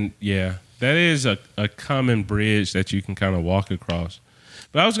 And yeah, that is a common bridge that you can kind of walk across.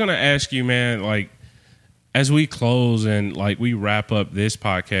 But I was going to ask you, man, like, as we close and like we wrap up this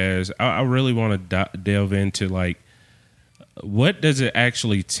podcast, I really want to delve into like, what does it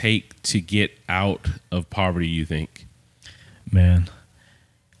actually take to get out of poverty, you think? Man.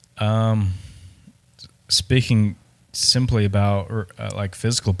 Speaking simply about like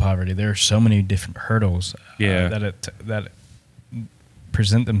physical poverty, there are so many different hurdles that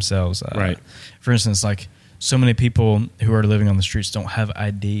present themselves. Right. For instance, like so many people who are living on the streets don't have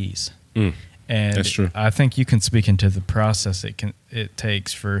IDs. And that's true. I think you can speak into the process it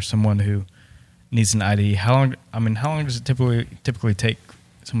takes for someone who needs an ID. How long does it typically take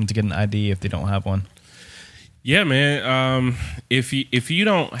someone to get an ID if they don't have one? Yeah, man. If you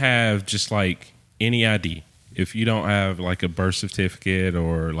don't have just like any ID, if you don't have like a birth certificate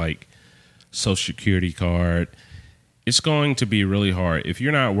or like social security card, it's going to be really hard. If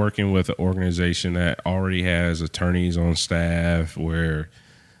you're not working with an organization that already has attorneys on staff where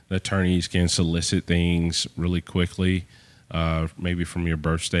the attorneys can solicit things really quickly, maybe from your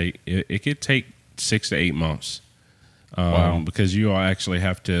birth state, it could take 6 to 8 months. Wow. Because you all actually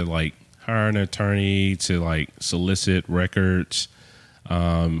have to like hire an attorney to like solicit records.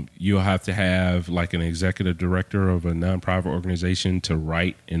 You'll have to have like an executive director of a nonprofit organization to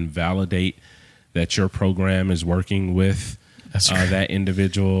write and validate that your program is working with that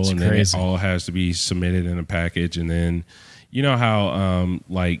individual. That's and crazy. Then it all has to be submitted in a package. And then you know how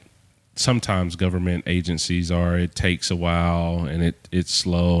like sometimes government agencies are, it takes a while and it's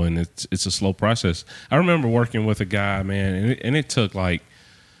slow and it's a slow process. I remember working with a guy, man, and it took like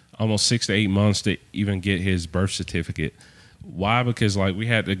almost 6 to 8 months to even get his birth certificate. Why? Because like we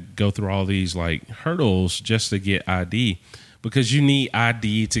had to go through all these like hurdles just to get ID, because you need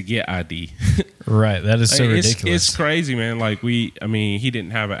ID to get ID. Right. That is so ridiculous. It's crazy, man. Like he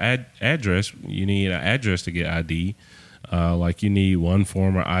didn't have an address. You need an address to get ID. Like you need one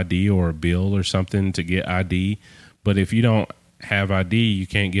form of ID or a bill or something to get ID. But if you don't have ID, you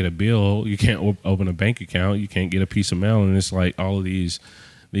can't get a bill. You can't open a bank account. You can't get a piece of mail. And it's like all of these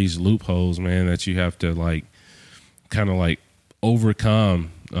loopholes, man, that you have to like kind of like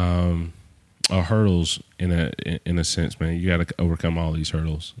overcome hurdles in a sense, man. You got to overcome all these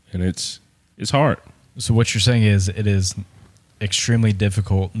hurdles, and it's hard. So what you're saying is it is extremely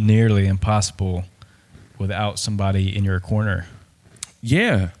difficult, nearly impossible, without somebody in your corner.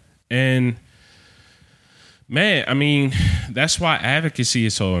 Yeah, and man, I mean, that's why advocacy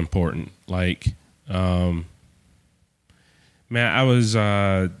is so important. Like, man, I was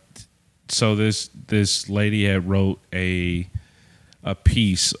so this lady had wrote a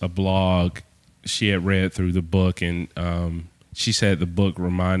piece, a blog. She had read through the book, and she said the book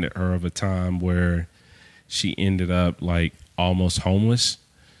reminded her of a time where she ended up like almost homeless.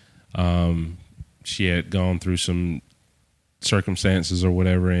 She had gone through some circumstances or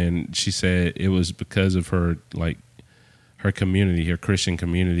whatever, and she said it was because of her community, her Christian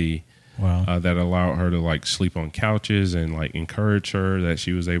community. Wow. That allowed her to like sleep on couches and like encourage her, that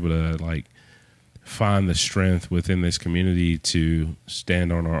she was able to like find the strength within this community to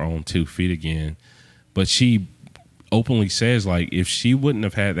stand on her own 2 feet again. But she openly says, like, if she wouldn't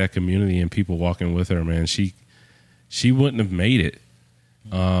have had that community and people walking with her, man, she wouldn't have made it.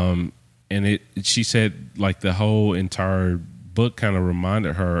 And she said, like, the whole entire book kind of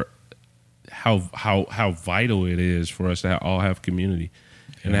reminded her how vital it is for us to all have community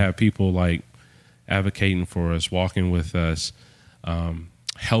and to have people like advocating for us, walking with us,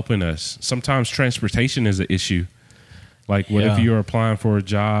 helping us. Sometimes transportation is an issue. Like, what if you're applying for a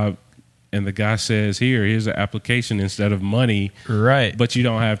job and the guy says, here's an application instead of money, right? But you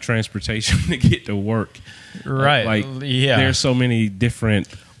don't have transportation to get to work, right? There's so many different,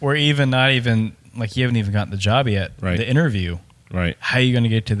 or even not even like you haven't even gotten the job yet, right? The interview, right? How are you going to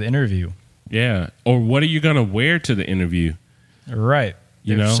get to the interview? Yeah, or what are you going to wear to the interview? Right.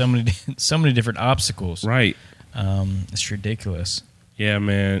 There's so many different obstacles. Right. It's ridiculous. Yeah,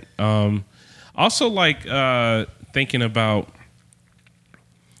 man. Also, like thinking about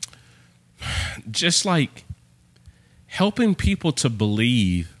just like helping people to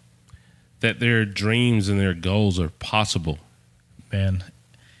believe that their dreams and their goals are possible. Man.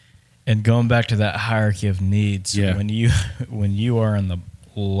 And going back to that hierarchy of needs, when you are in the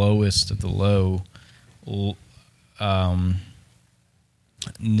lowest of the low,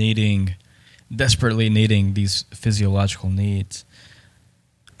 desperately needing these physiological needs,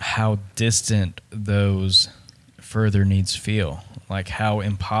 how distant those further needs feel. like how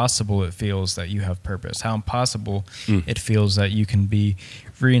impossible it feels that you have purpose, how impossible it feels that you can be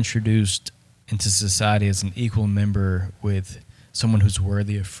reintroduced into society as an equal member with someone who's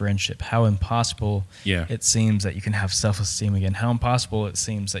worthy of friendship, how impossible it seems that you can have self-esteem again, how impossible it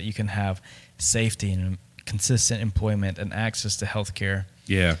seems that you can have safety and consistent employment and access to healthcare.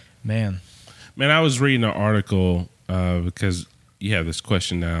 Yeah. Man, I was reading an article because you have this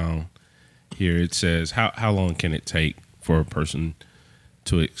question down here. It says, how long can it take for a person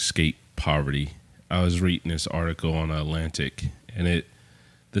to escape poverty? I was reading this article on Atlantic, and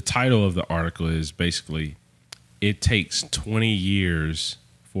the title of the article is basically, it takes 20 years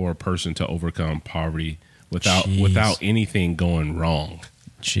for a person to overcome poverty without anything going wrong.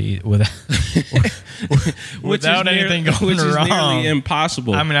 Without anything going which is wrong, nearly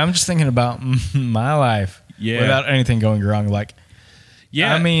impossible. I mean, I'm just thinking about my life without anything going wrong. Like,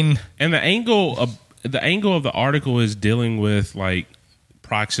 yeah, I mean, and the angle of the article is dealing with like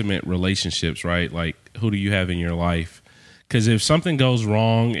proximate relationships, right? Like, who do you have in your life? Because if something goes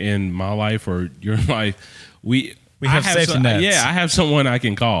wrong in my life or your life, we have safety nets. Yeah, I have someone I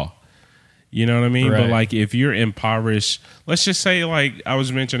can call. You know what I mean? Right. But like if you're impoverished, let's just say like I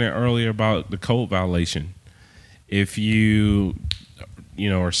was mentioning earlier about the code violation. If you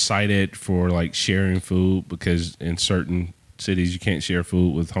are cited for like sharing food because in certain cities you can't share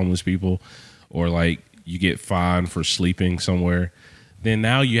food with homeless people, or like you get fined for sleeping somewhere, then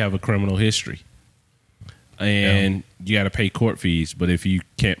now you have a criminal history. And you got to pay court fees. But if you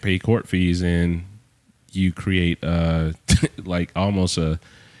can't pay court fees, then you create like almost a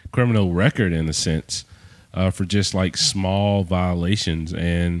criminal record in a sense for just like small violations.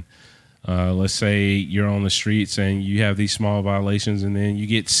 And let's say you're on the streets and you have these small violations and then you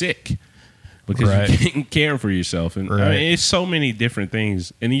get sick because you can't care for yourself. And I mean, it's so many different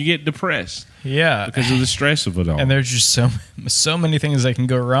things. And you get depressed. Yeah. Because of the stress of it all. And there's just so many things that can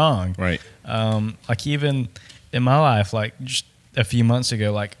go wrong. Right. Like even in my life, like just a few months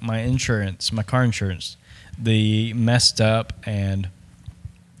ago, like my car insurance, they messed up and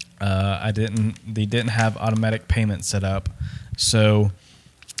they didn't have automatic payment set up. So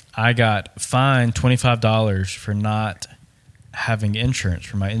I got fined $25 for not having insurance,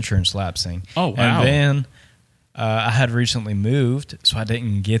 for my insurance lapsing. Oh, wow. And then I had recently moved, so I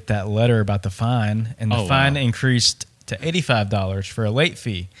didn't get that letter about the fine. And the fine increased to $85 for a late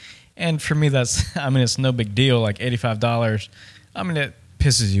fee. And for me, it's no big deal. Like $85, it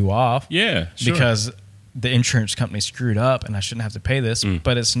pisses you off. Yeah, sure. Because the insurance company screwed up and I shouldn't have to pay this,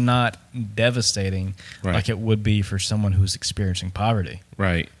 but it's not devastating like it would be for someone who's experiencing poverty.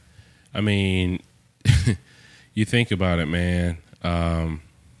 Right. I mean, you think about it, man.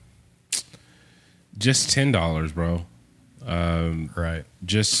 Just $10, bro. Right.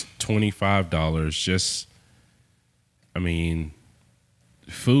 Just $25.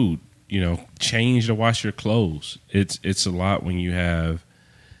 Food, change to wash your clothes. It's a lot when you have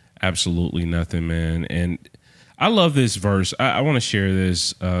absolutely nothing, man. And I love this verse. I want to share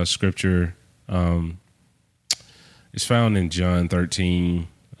this scripture. It's found in John 13,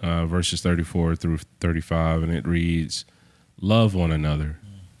 verses 34 through 35, and it reads, "Love one another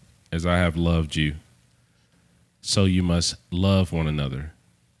as I have loved you, so you must love one another.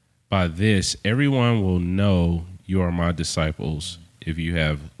 By this, everyone will know you are my disciples if you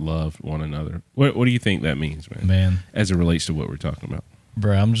have loved one another." What do you think that means, man? As it relates to what we're talking about.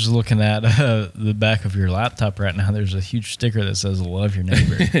 Bro, I'm just looking at the back of your laptop right now. There's a huge sticker that says "Love your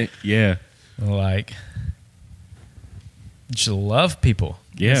neighbor." Yeah. Like, just love people.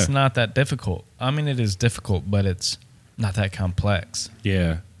 Yeah. It's not that difficult. It is difficult, but it's not that complex.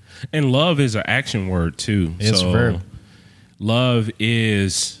 Yeah. And love is an action word, too. It's a verb. Love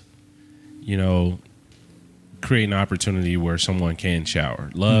is, creating an opportunity where someone can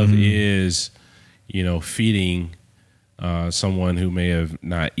shower. Love is, feeding someone who may have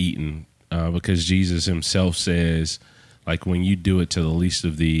not eaten, because Jesus himself says, like, when you do it to the least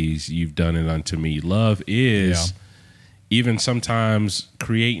of these, you've done it unto me. Love is even sometimes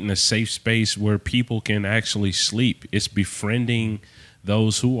creating a safe space where people can actually sleep. It's befriending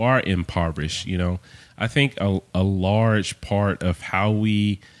those who are impoverished. I think a large part of how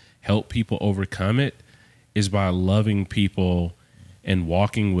we help people overcome it is by loving people and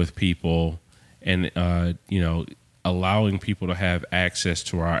walking with people and, allowing people to have access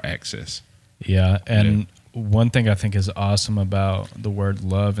to our access. Yeah. And one thing I think is awesome about the word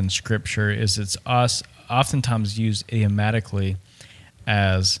love in Scripture is it's oftentimes used idiomatically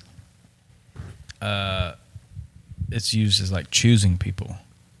as it's used as like choosing people.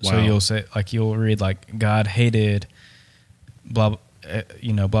 Wow. So you'll read like God hated blah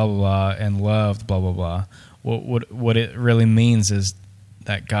blah blah and loved blah blah blah, what it really means is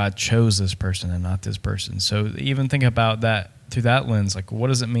that God chose this person and not this person. So even think about that through that lens. Like, what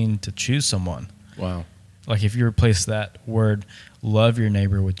does it mean to choose someone? Wow. Like, if you replace that word "love your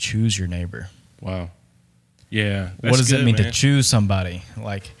neighbor" with "choose your neighbor." Wow. Yeah. What does it mean man. to choose somebody?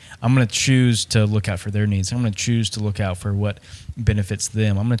 Like, I'm going to choose to look out for their needs. I'm going to choose to look out for what benefits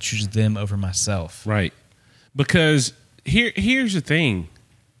them. I'm going to choose them over myself. Right. Because here's the thing.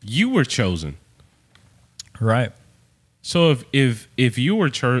 You were chosen. Right. So if you were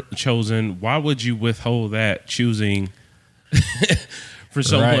chosen, why would you withhold that choosing for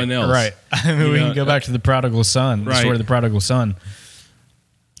someone else? Right. I mean, we can go back to the prodigal son, the story of the prodigal son.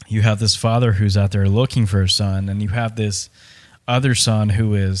 You have this father who's out there looking for a son, and you have this other son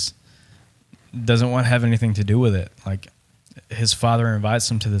who doesn't want to have anything to do with it. Like, his father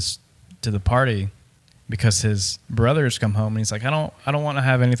invites him to the party because his brothers come home, and he's like, I don't want to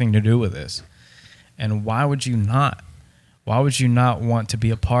have anything to do with this. And why would you not? Why would you not want to be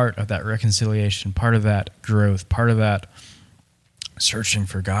a part of that reconciliation, part of that growth, part of that searching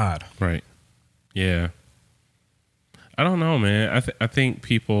for God? Right. Yeah. I don't know, man. I think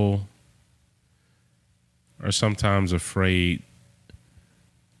people are sometimes afraid,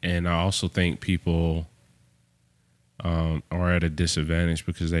 and I also think people are at a disadvantage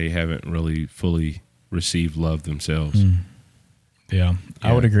because they haven't really fully received love themselves. Yeah,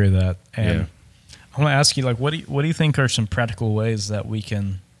 I would agree with that. And Yeah. I want to ask you, like, what do you think are some practical ways that we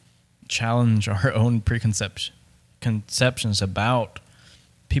can challenge our own conceptions about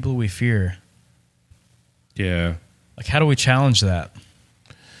people we fear? Yeah. Like, how do we challenge that?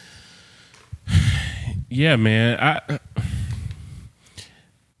 Yeah, man.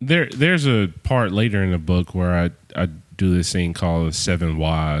 There's a part later in the book where I do this thing called the 7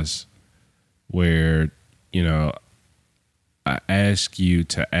 Whys, where, I ask you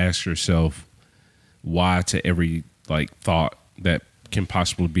to ask yourself why to every thought that can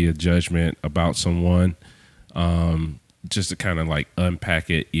possibly be a judgment about someone, just to kind of unpack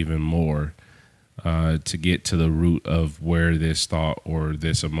it even more, to get to the root of where this thought or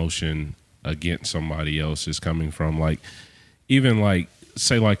this emotion against somebody else is coming from.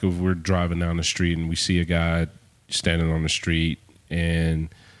 Say if we're driving down the street and we see a guy standing on the street, and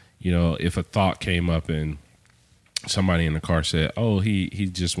if a thought came up and somebody in the car said, oh, he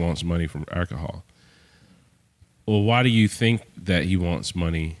just wants money from alcohol. Well, why do you think that he wants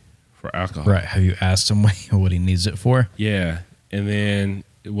money for alcohol? Right. Have you asked him what he needs it for? Yeah. And then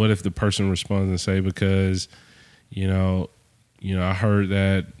what if the person responds and say, because, I heard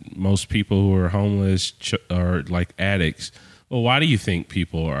that most people who are homeless are like addicts. Well, why do you think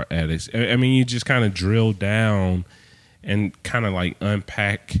people are addicts? I mean, you just kind of drill down and kind of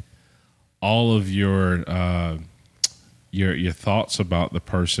unpack all of your thoughts about the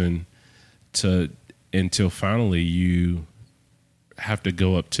person until finally you have to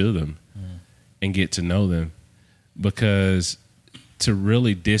go up to them and get to know them. Because to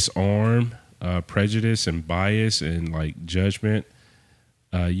really disarm prejudice and bias and judgment,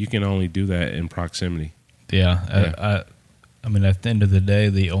 you can only do that in proximity. Yeah. I mean, at the end of the day,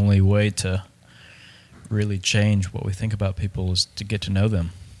 the only way to really change what we think about people is to get to know them.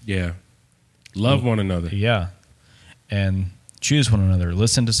 Yeah. Love one another. Yeah. And choose one another.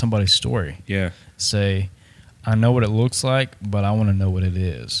 Listen to somebody's story. Yeah. Say, I know what it looks like, but I want to know what it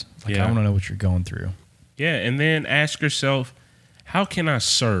is. I want to know what you're going through. Yeah. And then ask yourself, how can I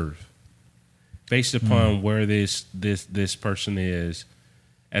serve based upon where this person is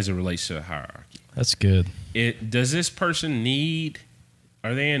as it relates to the hierarchy? That's good. Does this person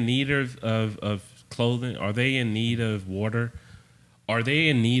are they in need of clothing? Are they in need of water? Are they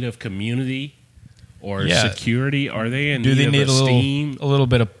in need of community or security? Are they in need of esteem? a little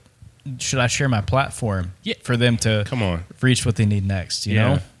bit of, should I share my platform for them to reach what they need next, you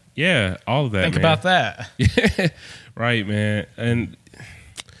know? Yeah, all of that, Think about that. Right, man. And,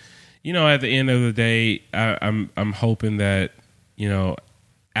 at the end of the day, I'm hoping that,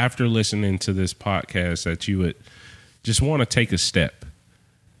 after listening to this podcast, that you would just want to take a step.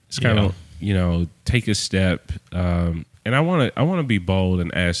 It's kind of, take a step. And I want to be bold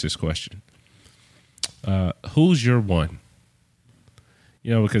and ask this question. Who's your one?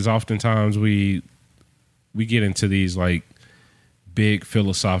 Because oftentimes we get into these big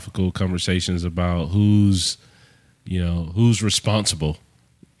philosophical conversations about who's responsible.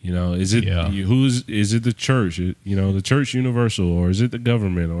 Is it is it the church? The church universal, or is it the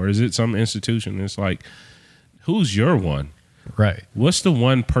government, or is it some institution? It's who's your one? Right. What's the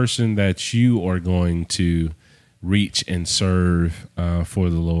one person that you are going to reach and serve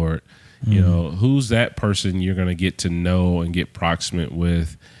for the Lord? Who's that person you're going to get to know and get proximate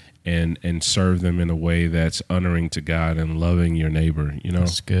with and serve them in a way that's honoring to God and loving your neighbor.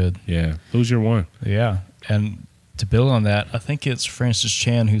 That's good. Yeah. Who's your one? Yeah, and to build on that, I think it's Francis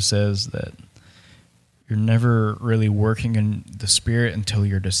Chan who says that you're never really working in the Spirit until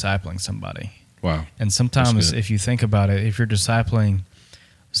you're discipling somebody. Wow. And sometimes if you think about it, if you're discipling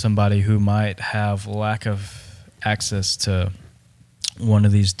somebody who might have lack of access to one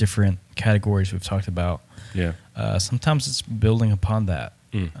of these different categories we've talked about, sometimes it's building upon that.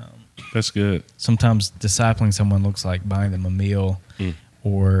 That's good. Sometimes discipling someone looks like buying them a meal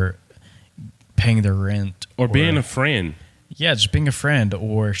or paying their rent. Or being a friend. Yeah, just being a friend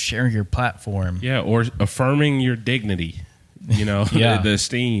or sharing your platform. Yeah, or affirming your dignity, the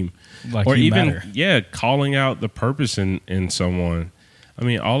esteem. Like or you even, matter. calling out the purpose in someone. I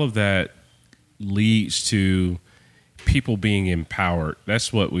mean, all of that leads to people being empowered.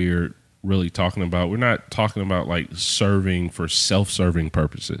 That's what we're really talking about. We're not talking about like serving for self-serving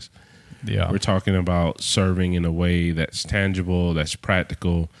purposes. Yeah. We're talking about serving in a way that's tangible, that's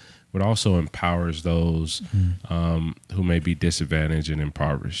practical, but also empowers those who may be disadvantaged and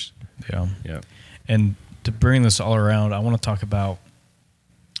impoverished. Yeah. Yeah. And to bring this all around, I want to talk about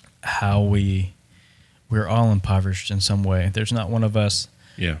how we're all impoverished in some way. There's not one of us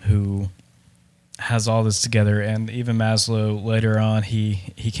who has all this together. And even Maslow later on,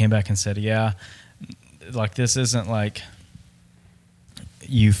 he came back and said, like this isn't like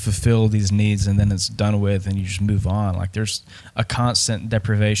you fulfill these needs and then it's done with and you just move on. Like there's a constant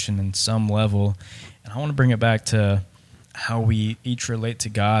deprivation in some level. And I want to bring it back to how we each relate to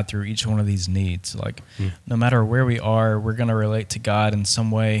God through each one of these needs. Like no matter where we are, we're going to relate to God in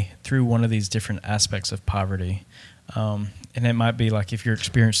some way through one of these different aspects of poverty. And it might be like if you're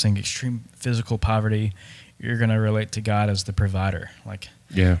experiencing extreme physical poverty, you're going to relate to God as the provider. Like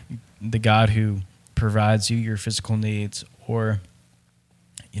the God who provides you your physical needs. Or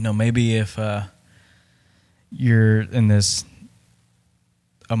maybe if you're in this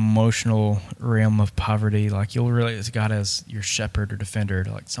emotional realm of poverty, like you'll relate to God as your shepherd or defender,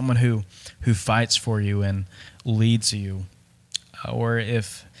 like someone who fights for you and leads you. Or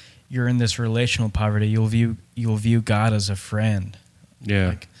if you're in this relational poverty, you'll view God as a friend. Yeah,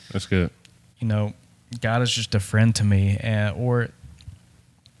 like, that's good. God is just a friend to me. Or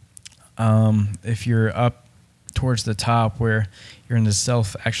if you're up towards the top where you're in the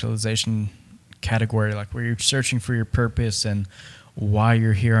self-actualization category, like where you're searching for your purpose and why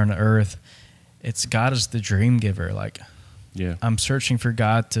you're here on earth, it's God is the dream giver. Like, I'm searching for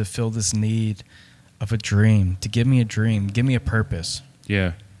God to fill this need of a dream, to give me a dream, give me a purpose.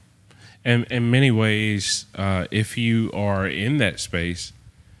 Yeah. And in many ways, if you are in that space,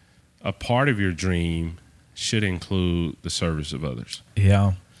 a part of your dream should include the service of others.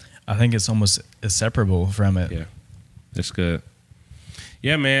 Yeah. I think it's almost inseparable from it. Yeah. That's good.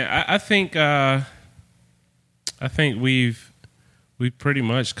 Yeah, man. I think we've pretty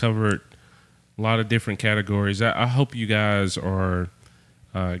much covered a lot of different categories. I hope you guys are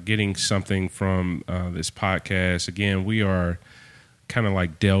getting something from this podcast. Again, we are kind of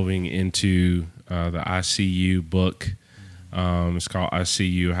like delving into the ICU book. It's called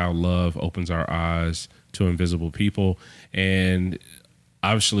ICU, How Love Opens Our Eyes to Invisible People. And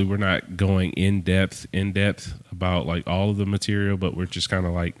obviously we're not going in depth about like all of the material, but we're just kind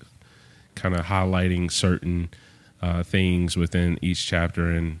of highlighting certain things within each chapter.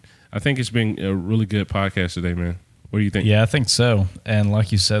 And I think it's been a really good podcast today, man. What do you think? Yeah, I think so. And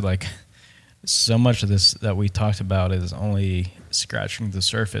like you said, like so much of this that we talked about is only scratching the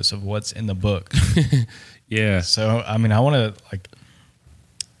surface of what's in the book. Yeah. So, I mean, I want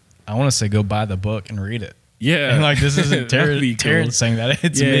to say go buy the book and read it. Yeah. And like this isn't Terrence saying that.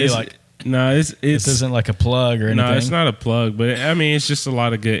 It's me. Like, no, it's this isn't like a plug or anything. No, it's not a plug, but I mean, it's just a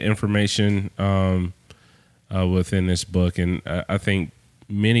lot of good information within this book. And I think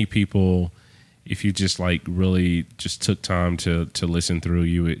many people, if you just like really just took time to listen through,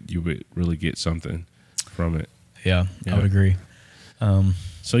 you would really get something from it. Yeah. I would agree.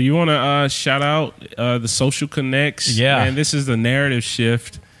 So you want to shout out the Social Connects? Yeah. Man, this is the Narrative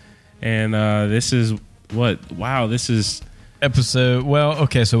Shift. And this is what? Wow, this is... episode. Well,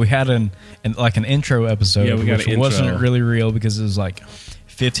 okay, so we had an intro episode, yeah, we got which an intro. Wasn't really real because it was like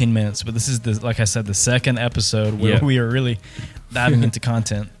 15 minutes. But this is like I said, the second episode where we are really diving into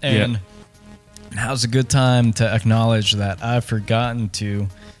content. And now's a good time to acknowledge that I've forgotten to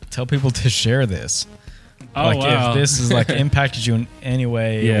tell people to share this. Oh, like wow. if this has like impacted you in any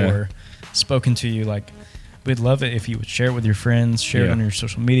way or spoken to you, like we'd love it if you would share it with your friends, share it on your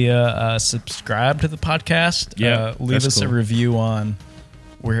social media, subscribe to the podcast, leave us a review on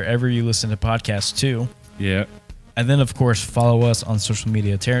wherever you listen to podcasts too. Yeah. And then, of course, follow us on social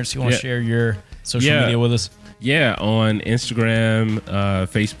media. Terrence, you want to share your social media with us? Yeah, on Instagram,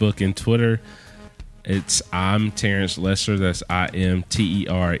 Facebook, and Twitter. I'm Terrence Lesser. That's IMTERENCE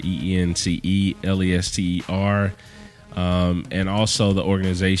LESTER. And also the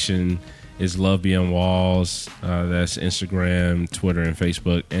organization is Love Beyond Walls. That's Instagram, Twitter, and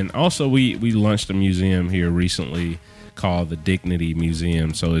Facebook. And also we launched a museum here recently called the Dignity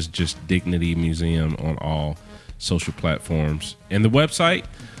Museum. So it's just Dignity Museum on all social platforms. And the website,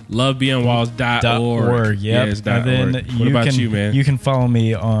 lovebeyondwalls.org. Yep. Yeah, it's and then .org. What about you, man? You can follow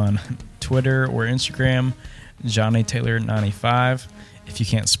me on Twitter or Instagram, Johnny Taylor 95. If you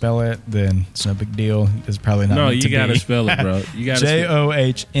can't spell it, then it's no big deal. It's probably not. No, meant you to gotta be. spell it, bro. You gotta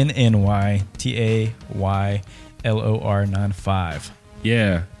JOHNNYTAYLOR 95.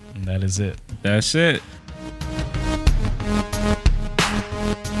 Yeah. And that is it. That's it.